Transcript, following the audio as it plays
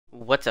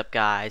What's up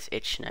guys,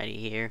 it's Schneidy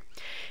here,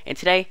 and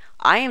today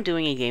I am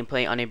doing a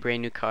gameplay on a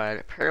brand new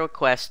card per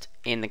request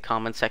in the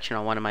comment section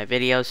on one of my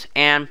videos,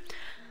 and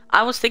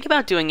I was thinking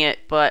about doing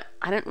it, but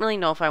I didn't really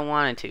know if I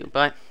wanted to,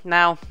 but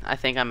now I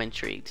think I'm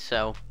intrigued.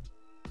 So,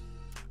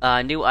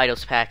 new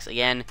idols packs,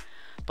 again,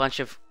 bunch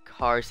of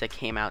cards that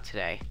came out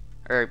today,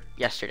 or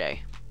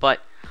yesterday,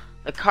 but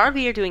the card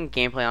we are doing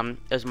gameplay on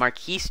is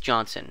Marques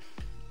Johnson.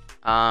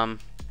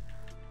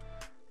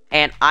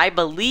 And I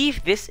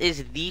believe this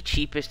is the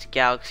cheapest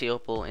Galaxy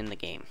Opal in the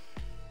game,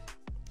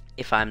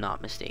 if I'm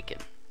not mistaken.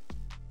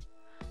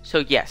 So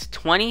yes,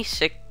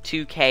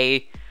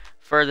 2K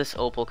for this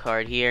Opal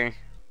card here,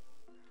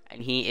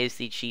 and he is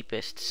the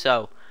cheapest.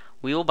 So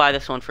we will buy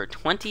this one for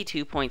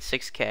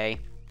 22.6K.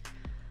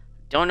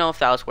 Don't know if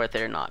that was worth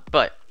it or not,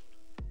 but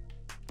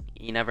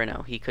you never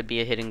know. He could be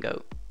a hidden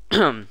goat.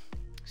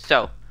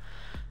 So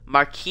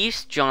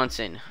Marques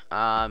Johnson,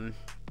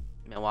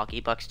 Milwaukee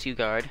Bucks 2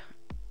 guard.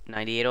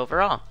 98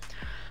 overall.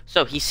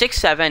 So he's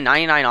 6'7",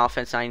 99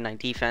 offense, 99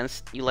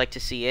 defense. You like to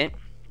see it.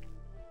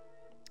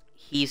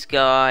 He's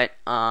got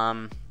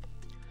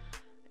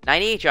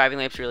 98 driving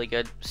layups, really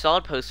good.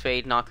 Solid post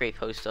fade, not great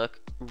post hook.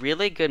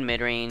 Really good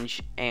mid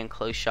range and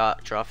close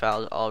shot, draw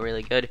fouls, all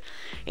really good.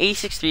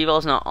 86 3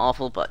 balls, not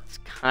awful, but it's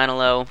kind of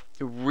low.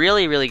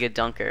 Really good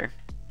dunker.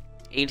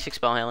 86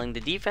 ball handling.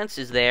 The defense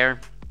is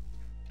there.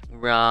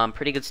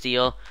 Pretty good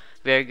steal.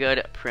 Very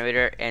good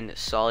perimeter and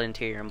solid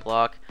interior and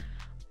block.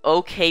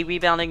 Okay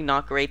rebounding,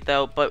 not great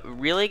though, but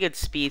really good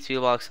speed, speed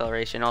ball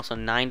acceleration, also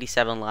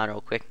 97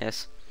 lateral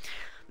quickness.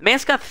 The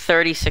man's got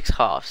 36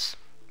 hops.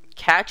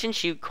 Catch and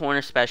shoot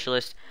corner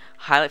specialist,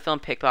 highlight film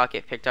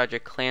pickpocket, pick dodger,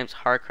 clamps,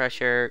 hard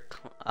crusher,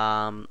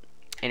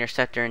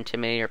 interceptor,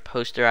 intimidator,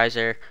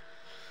 posterizer,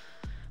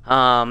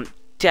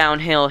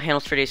 downhill,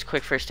 handles for days,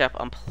 quick first step,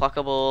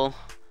 unpluckable.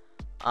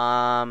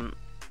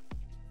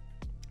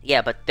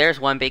 Yeah, but there's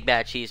one big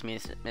bad cheese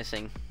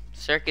missing.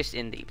 Circus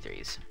in deep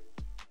threes.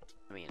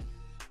 I mean,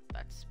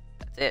 that's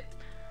it.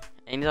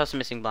 And he's also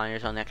missing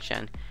blinders on next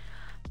gen.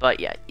 But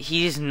yeah,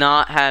 he does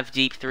not have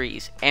deep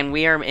threes. And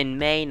we are in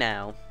May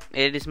now.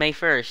 It is May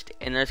 1st,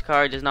 and this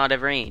card does not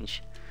have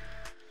range.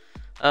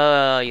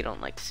 You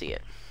don't like to see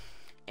it.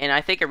 And I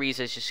think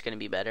Ariza is just going to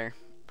be better.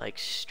 Like,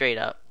 straight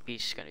up,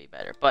 he's just going to be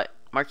better. But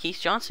Marques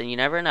Johnson, you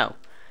never know.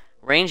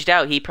 Ranged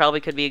out, he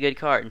probably could be a good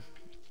card.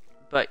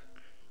 But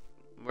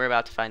we're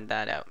about to find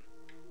that out.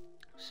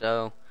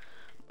 So,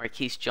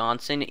 Marques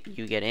Johnson,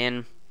 you get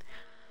in.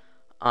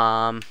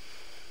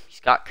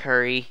 He's got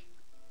Curry.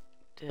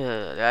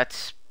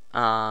 That's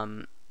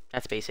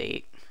base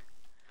 8.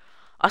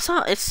 I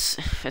saw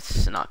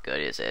it's not good,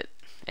 is it?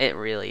 It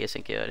really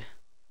isn't good.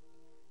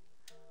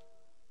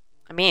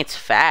 I mean, it's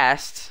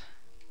fast.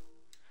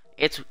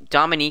 It's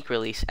Dominique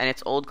release, and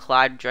it's old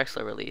Clyde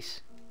Drexler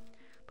release.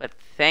 But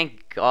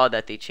thank God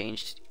that they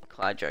changed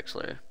Clyde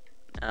Drexler.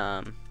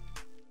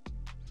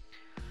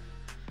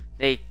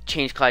 They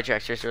changed Clyde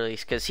Drexler's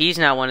release because he's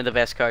now one of the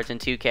best cards in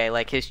 2K.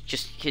 Like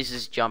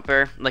his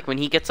jumper, like when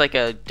he gets like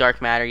a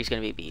dark matter, he's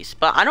gonna be a beast.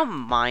 But I don't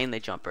mind the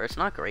jumper; it's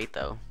not great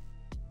though.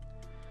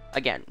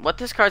 Again, what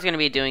this card's gonna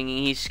be doing,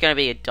 he's gonna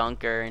be a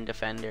dunker and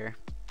defender.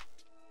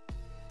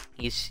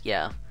 He's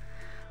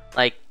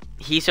like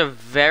he's a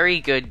very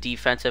good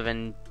defensive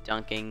and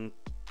dunking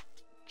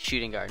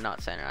shooting guard,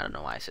 not center. I don't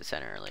know why I said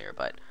center earlier,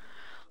 but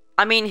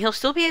I mean he'll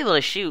still be able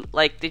to shoot.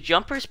 Like the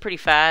jumper's pretty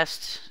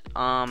fast,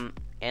 and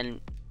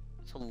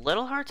it's a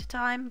little hard to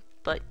time,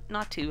 but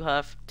not too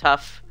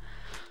tough.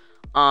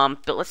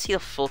 But let's see the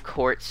full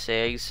court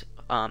sigs.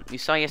 You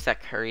saw he has that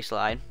Curry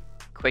slide.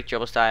 Quick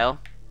dribble style.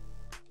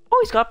 Oh,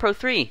 he's got Pro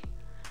 3.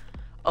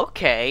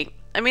 Okay.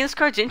 I mean, this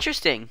card's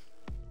interesting.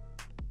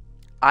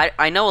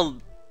 I know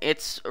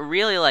it's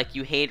really like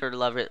you hate or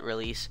love it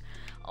release.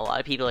 A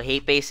lot of people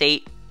hate base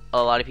 8.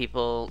 A lot of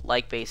people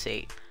like base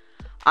 8.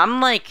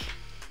 I'm like,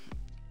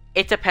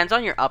 it depends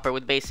on your upper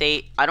with base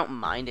 8. I don't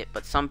mind it,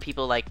 but some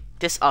people like,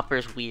 this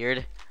upper's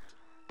weird.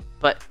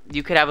 But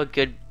you could have a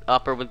good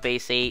upper with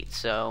base 8,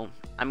 so,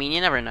 I mean,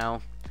 you never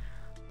know.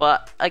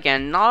 But,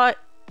 again, not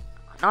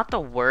the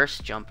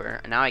worst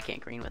jumper. Now I can't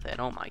green with it.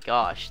 Oh my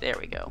gosh, there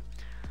we go.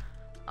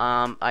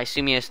 I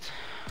assume he has,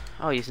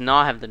 oh, he does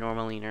not have the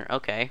normal leaner.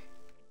 Okay.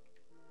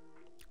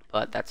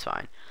 But that's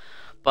fine.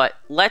 But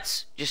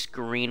let's just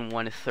green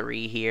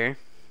 1-3 here.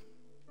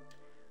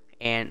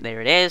 And there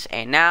it is.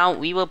 And now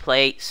we will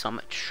play some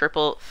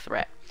triple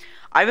threat.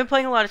 I've been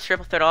playing a lot of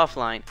triple threat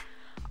offline.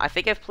 I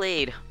think I've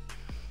played,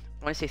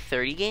 I want to say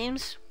 30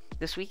 games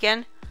this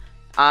weekend.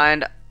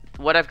 And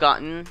what I've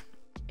gotten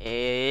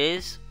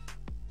is,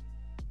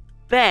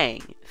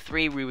 bang,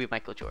 3 Ruby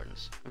Michael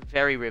Jordans.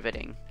 Very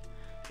riveting,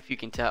 if you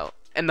can tell.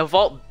 And the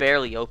vault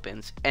barely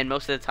opens. And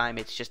most of the time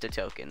it's just a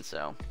token,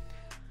 so.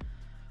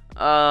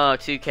 Oh,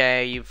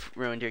 2K, you've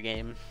ruined your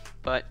game.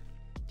 But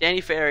Danny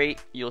Ferry,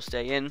 you'll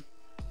stay in.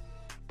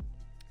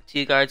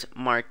 2 guards,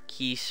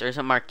 Marques, or is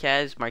it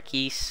Marques?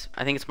 Marques.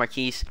 I think it's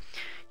Marques.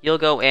 You'll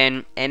go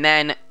in, and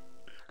then,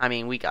 I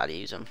mean, we gotta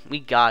use him. We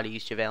gotta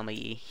use JaVale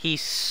McGee.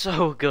 He's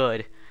so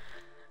good.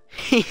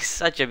 He's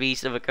such a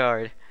beast of a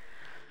card.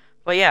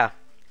 But yeah,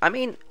 I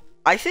mean,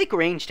 I think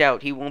ranged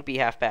out, he won't be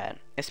half bad.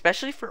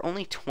 Especially for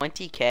only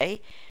 20k.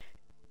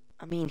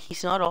 I mean,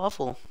 he's not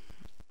awful.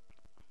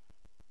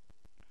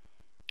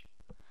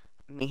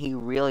 I mean, he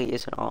really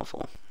isn't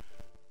awful.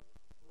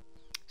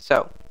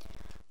 So,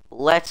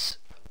 let's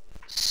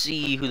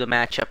see who the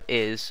matchup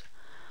is.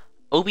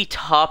 Obi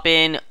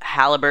Toppin,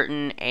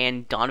 Halliburton,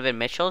 and Donovan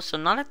Mitchell. So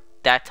not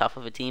that tough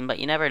of a team, but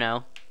you never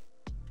know.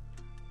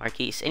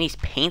 Marques, and he's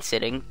paint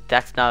sitting.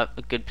 That's not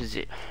a good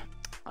position.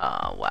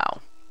 Wow.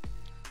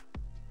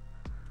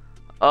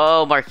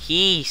 Oh,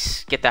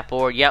 Marques, get that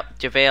board. Yep,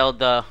 JaVale,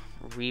 the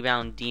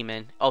rebound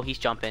demon. Oh, he's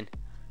jumping.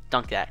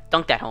 Dunk that.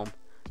 Dunk that home.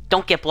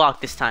 Don't get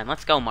blocked this time.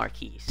 Let's go,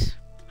 Marques.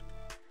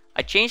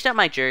 I changed out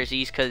my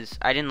jerseys because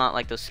I did not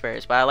like those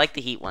Spurs, but I like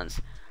the Heat ones.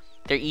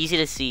 They're easy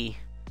to see,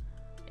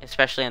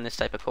 especially on this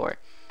type of court.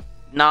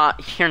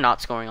 You're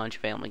not scoring on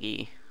JaVale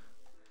McGee.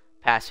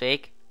 Pass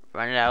fake.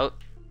 Run it out.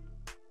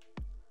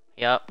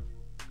 Yep.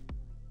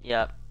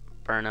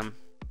 Burn him.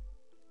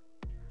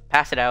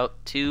 Pass it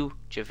out to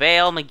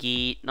JaVale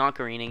McGee. Not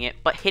greening it,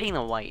 but hitting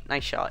the white.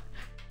 Nice shot.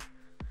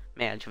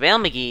 Man,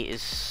 JaVale McGee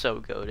is so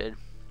goated.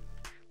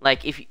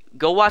 Like, if you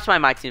go watch my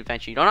Myteam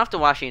adventure, you don't have to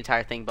watch the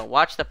entire thing, but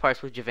watch the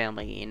parts with JaVale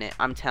McGee in it.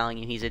 I'm telling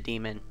you, he's a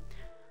demon.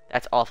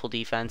 That's awful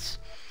defense.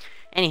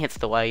 And he hits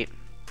the white.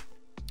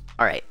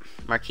 Alright,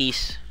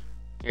 Marques,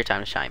 your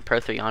time to shine.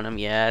 Pro 3 on him,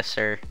 yes,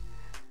 sir.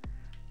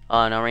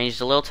 Oh, no, range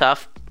is a little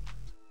tough,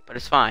 but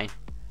it's fine.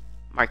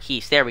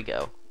 Marques, there we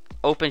go.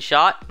 Open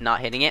shot,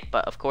 not hitting it,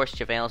 but of course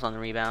JaVale's on the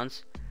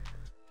rebounds.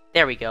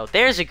 There we go.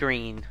 There's a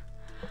green.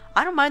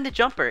 I don't mind the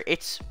jumper.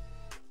 It's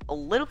a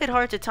little bit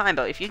hard to time,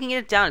 but if you can get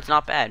it down, it's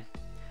not bad.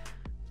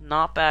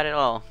 Not bad at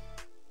all.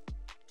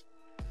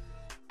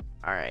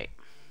 Alright.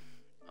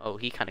 Oh,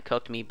 he kind of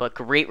cooked me, but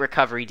great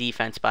recovery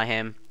defense by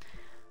him.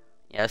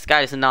 Yeah, this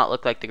guy does not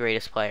look like the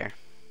greatest player.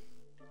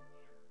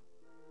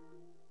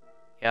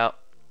 Yep.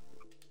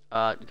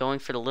 Going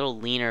for the little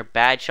leaner.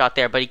 Bad shot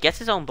there, but he gets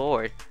his own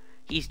board.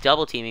 He's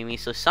double teaming me,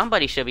 so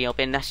somebody should be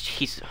open. That's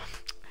Jesus.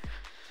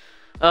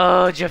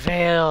 Oh,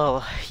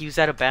 JaVale. He was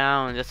out of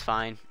bounds. That's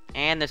fine.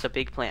 And there's a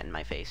big plant in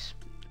my face.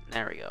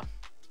 There we go.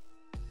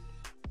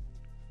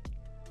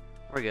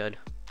 We're good.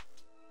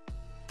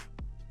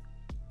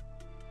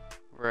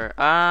 We're,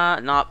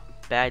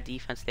 not bad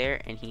defense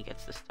there. And he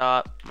gets the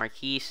stop.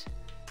 Marques.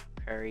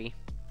 Curry.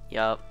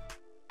 Yup.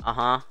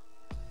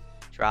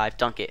 Drive.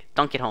 Dunk it.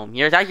 Dunk it home.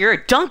 You're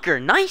a dunker.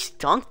 Nice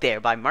dunk there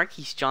by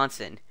Marques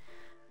Johnson.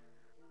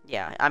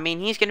 Yeah, I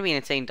mean, he's going to be an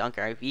insane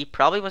dunker. He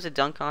probably was a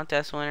dunk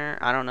contest winner.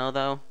 I don't know,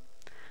 though.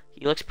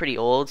 He looks pretty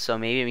old, so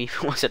maybe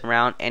he wasn't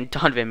around. And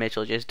Donovan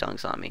Mitchell just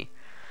dunks on me.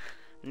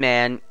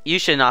 Man, you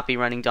should not be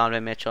running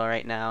Donovan Mitchell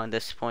right now at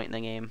this point in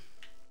the game.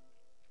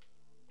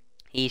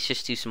 He's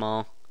just too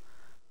small.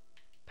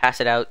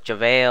 Pass it out.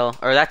 JaVale.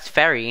 Or that's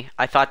Ferry.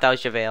 I thought that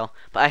was JaVale.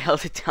 But I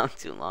held it down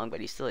too long, but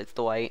he still hits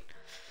the white.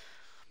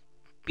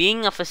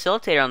 Being a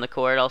facilitator on the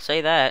court, I'll say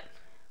that.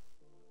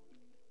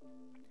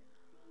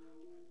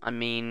 I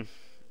mean,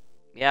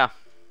 yeah.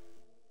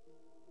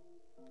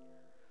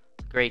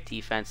 Great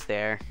defense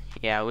there.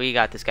 Yeah, we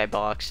got this guy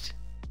boxed.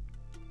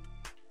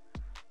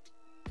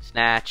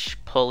 Snatch,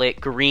 pull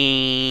it,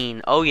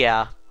 green. Oh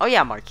yeah. Oh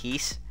yeah,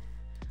 Marques.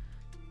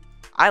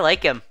 I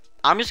like him.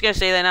 I'm just going to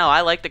say that now.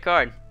 I like the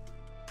card.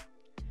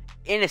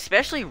 And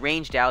especially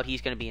ranged out,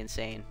 he's going to be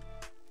insane.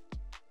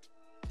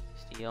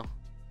 Steal.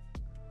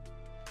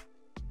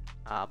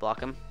 Block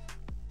him.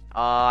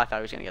 Oh, I thought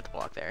he was going to get the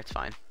block there. It's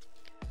fine.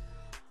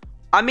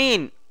 I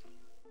mean,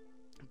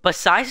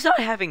 besides not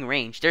having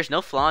range, there's no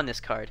flaw in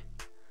this card.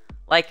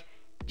 Like,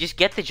 just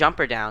get the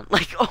jumper down.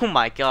 Like, oh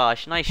my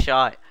gosh, nice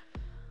shot.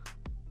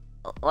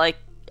 Like,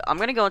 I'm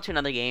going to go into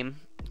another game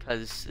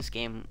because this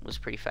game was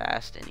pretty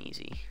fast and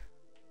easy.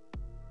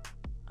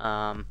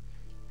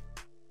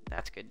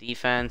 That's good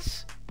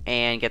defense.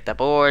 And get the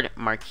board.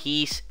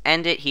 Marques,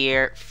 end it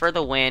here for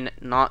the win.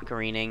 Not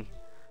greening.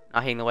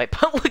 Not hitting the white.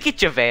 But look at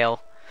JaVale.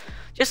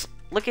 Just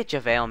look at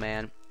JaVale,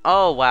 man.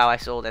 Oh, wow, I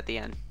sold at the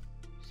end.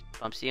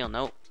 Bump steal,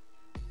 nope.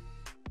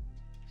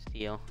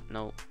 Steal,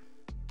 nope.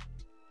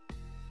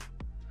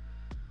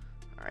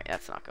 Alright,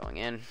 that's not going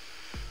in.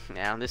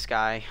 Now, this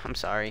guy, I'm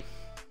sorry.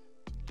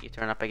 You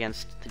turn up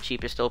against the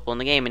cheapest Opal in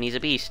the game, and he's a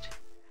beast.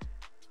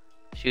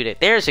 Shoot it.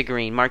 There's a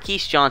green.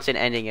 Marques Johnson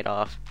ending it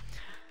off.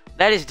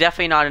 That is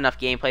definitely not enough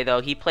gameplay,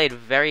 though. He played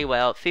very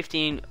well.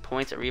 15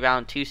 points, a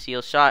rebound, 2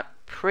 steals. Shot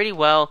pretty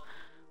well.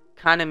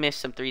 Kind of missed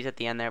some threes at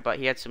the end there, but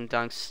he had some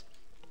dunks.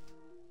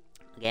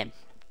 Again,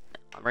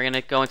 we're going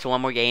to go into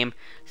one more game,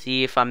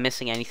 see if I'm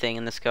missing anything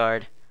in this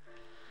card.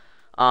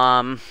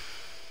 And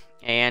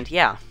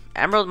yeah,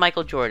 Emerald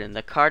Michael Jordan,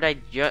 the card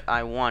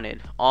I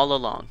wanted all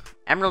along.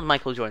 Emerald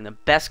Michael Jordan, the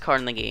best card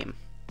in the game.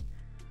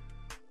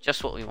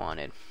 Just what we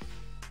wanted.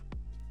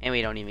 And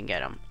we don't even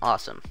get him.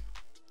 Awesome.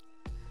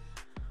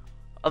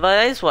 Although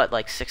that is what,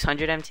 like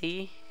 600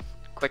 MT?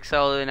 Quick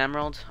sell an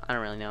Emerald? I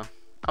don't really know.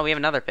 Oh, we have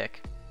another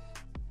pick.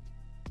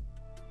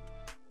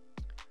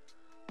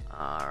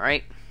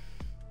 Alright.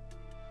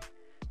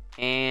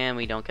 And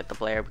we don't get the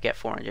Blair, we get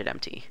 400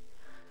 MT.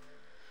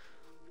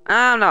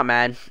 I'm not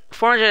mad.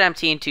 400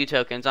 MT and 2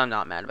 tokens. I'm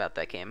not mad about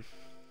that game.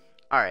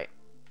 Alright.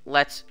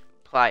 Let's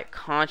apply a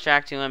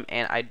contract to him.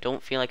 And I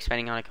don't feel like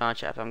spending on a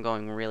contract. I'm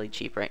going really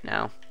cheap right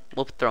now.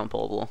 We'll throw in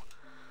Bulbul.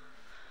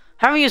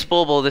 Haven't used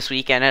Bulbul this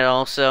weekend at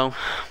all. So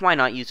why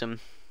not use him?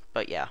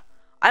 But yeah.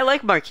 I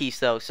like Marques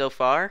though so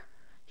far.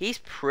 He's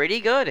pretty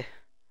good.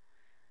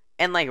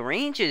 And like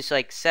range is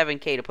like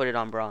 7k to put it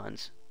on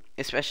bronze.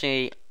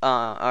 Especially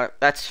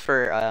that's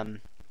for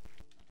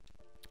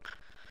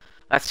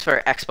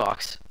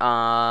Xbox.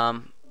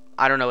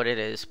 I don't know what it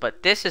is,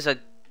 but this is a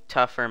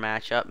tougher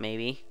matchup,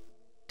 maybe.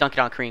 Dunk it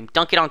on Kareem.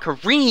 Dunk it on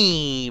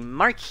Kareem!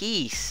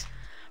 Marques.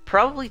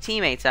 Probably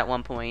teammates at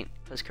one point,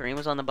 because Kareem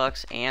was on the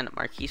Bucks and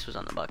Marques was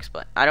on the Bucks,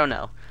 but I don't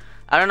know.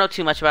 I don't know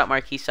too much about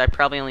Marques, so I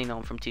probably only know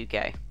him from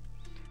 2K.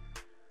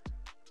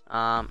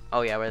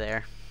 Oh yeah, we're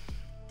there.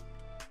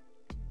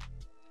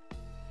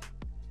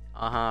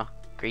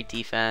 Great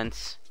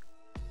defense.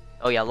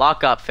 Oh yeah,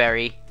 lock up,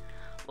 Ferry.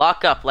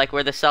 Lock up like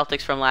we're the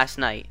Celtics from last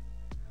night.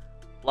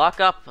 Lock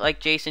up like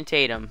Jason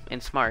Tatum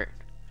and Smart.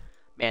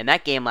 Man,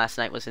 that game last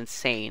night was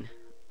insane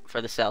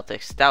for the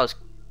Celtics. That was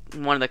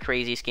one of the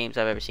craziest games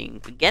I've ever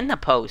seen. Get in the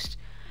post.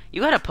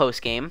 You got a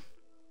post game.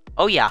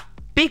 Oh yeah.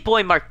 Big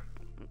boy Mark.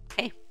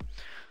 Hey.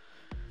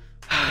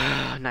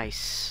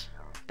 Nice.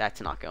 That's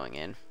not going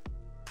in.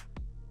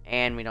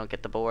 And we don't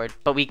get the board.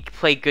 But we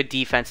play good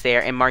defense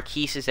there. And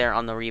Marques is there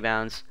on the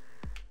rebounds.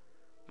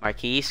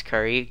 Marques,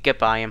 Curry, get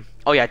by him.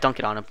 Oh yeah, dunk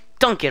it on him.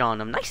 Dunk it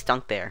on him. Nice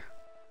dunk there.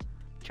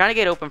 Trying to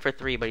get open for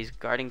 3, but he's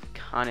guarding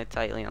kind of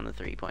tightly on the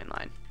 3-point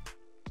line.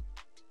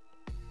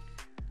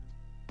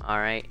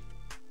 Alright.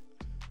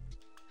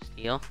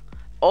 Steal.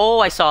 Oh,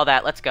 I saw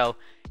that. Let's go.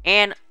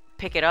 And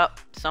pick it up.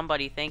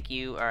 Somebody, thank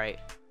you. Alright.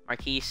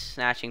 Marques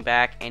snatching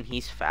back, and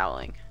he's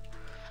fouling.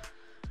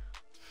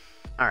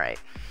 Alright.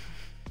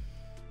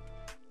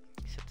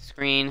 Set the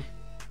screen.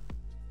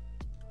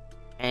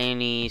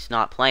 And he's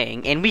not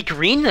playing. And we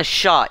green the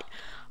shot.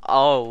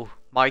 Oh,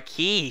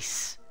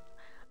 Marques.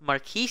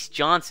 Marques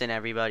Johnson,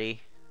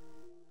 everybody.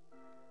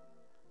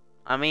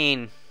 I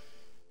mean,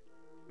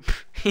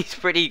 he's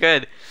pretty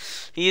good.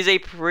 He's a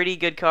pretty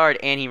good card,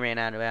 and he ran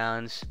out of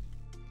bounds.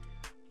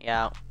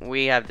 Yeah,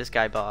 we have this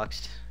guy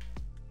boxed.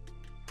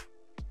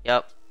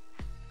 Yep.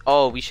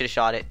 Oh, we should have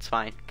shot it. It's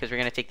fine, because we're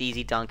going to take the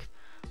easy dunk.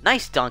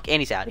 Nice dunk,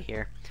 and he's out of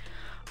here.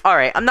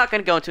 Alright, I'm not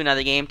going to go into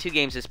another game. 2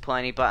 games is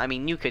plenty, but, I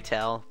mean, you could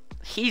tell.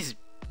 He's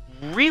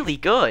really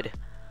good.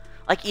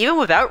 Like, even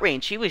without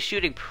range, he was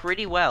shooting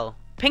pretty well.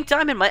 Pink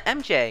Diamond, my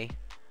MJ.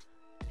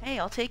 Hey,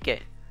 I'll take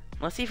it.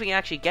 Let's see if we can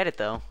actually get it,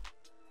 though.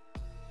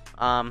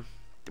 Ron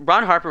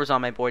Harper was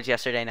on my boards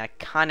yesterday, and I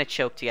kind of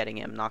choked getting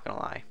him, not gonna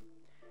lie.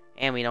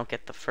 And we don't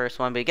get the first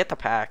one, but we get the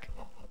pack.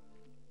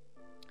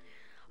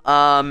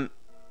 But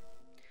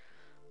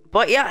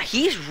yeah,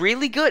 he's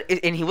really good.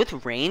 And he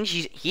with range,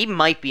 he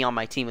might be on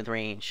my team with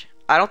range.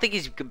 I don't think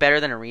he's better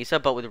than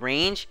Ariza, but with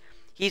range,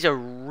 he's a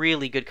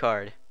really good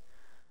card.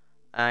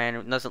 And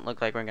it doesn't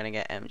look like we're gonna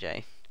get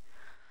MJ.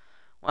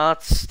 Well,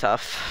 it's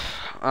tough.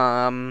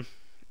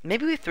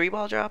 Maybe we have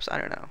 3-ball drops? I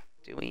don't know.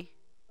 Do we?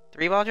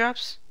 3-ball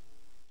drops?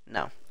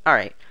 No.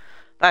 Alright.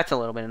 That's a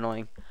little bit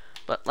annoying.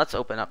 But let's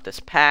open up this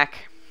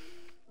pack.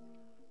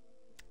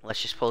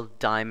 Let's just pull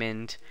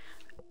Diamond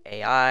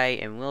AI,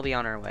 and we'll be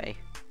on our way.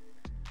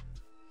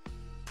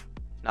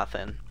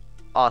 Nothing.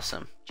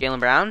 Awesome. Jaylen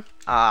Brown?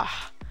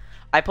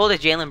 I pulled a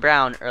Jaylen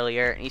Brown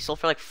earlier, and he sold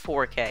for like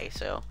 4K,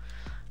 so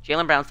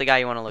Jaylen Brown's the guy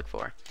you want to look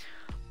for.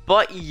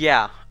 But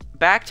yeah,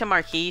 back to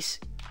Marques.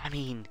 I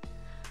mean,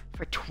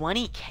 for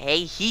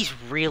 20k, he's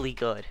really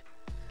good.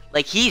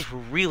 Like, he's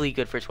really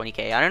good for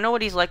 20k. I don't know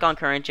what he's like on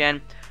current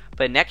gen,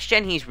 but next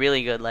gen, he's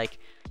really good. Like,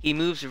 he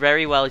moves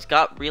very well. He's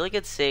got really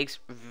good sigs,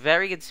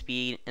 very good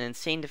speed, an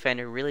insane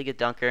defender, really good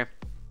dunker.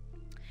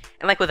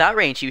 And, like, without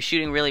range, he was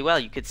shooting really well.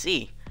 You could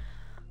see.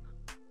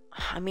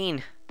 I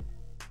mean,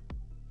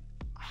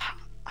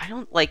 I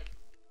don't, like,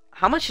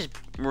 how much is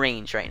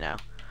range right now?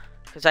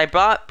 Because I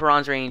bought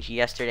bronze range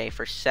yesterday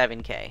for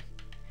 7k.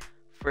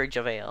 For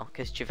JaVale,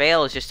 because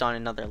JaVale is just on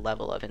another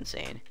level of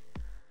insane.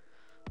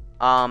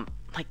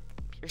 Like,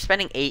 you're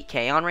spending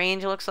 8k on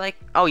range, it looks like.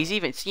 Oh, it's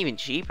even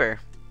cheaper.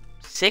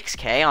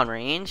 6k on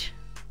range.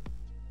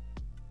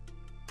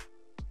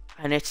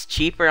 And it's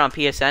cheaper on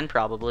PSN,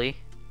 probably.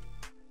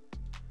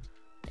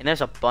 And there's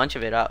a bunch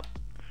of it up.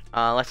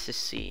 Let's just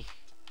see.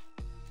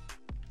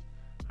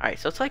 Alright,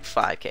 so it's like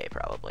 5k,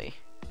 probably.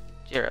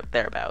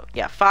 Thereabout.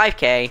 Yeah,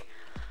 5k.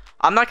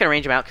 I'm not going to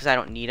range him out because I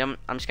don't need him.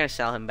 I'm just going to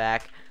sell him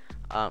back.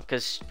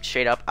 Because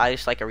straight up, I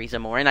just like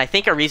Ariza more, and I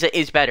think Ariza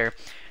is better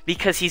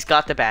because he's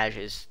got the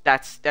badges.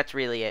 That's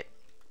really it.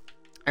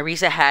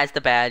 Ariza has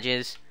the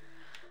badges.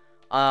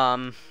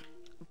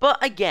 But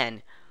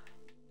again,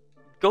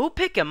 go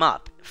pick him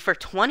up for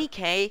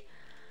 20k.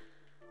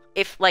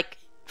 If like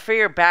for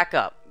your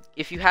backup,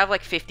 if you have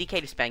like 50k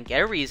to spend,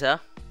 get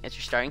Ariza as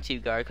your starting 2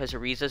 guard because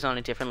Ariza's on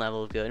a different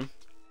level of good.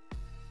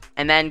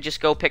 And then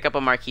just go pick up a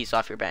Marques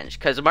off your bench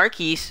because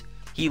Marques,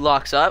 he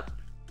locks up.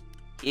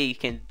 He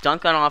can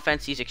dunk on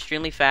offense. He's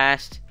extremely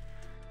fast.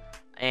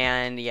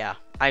 And yeah,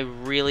 I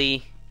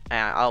really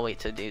And I'll wait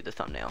to do the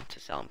thumbnail to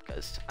sell them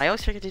because I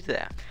always forget to do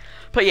that.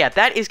 But yeah,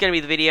 that is going to be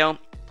the video.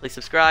 Please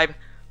subscribe,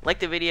 like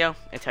the video,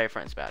 and tell your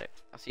friends about it.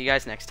 I'll see you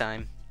guys next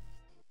time.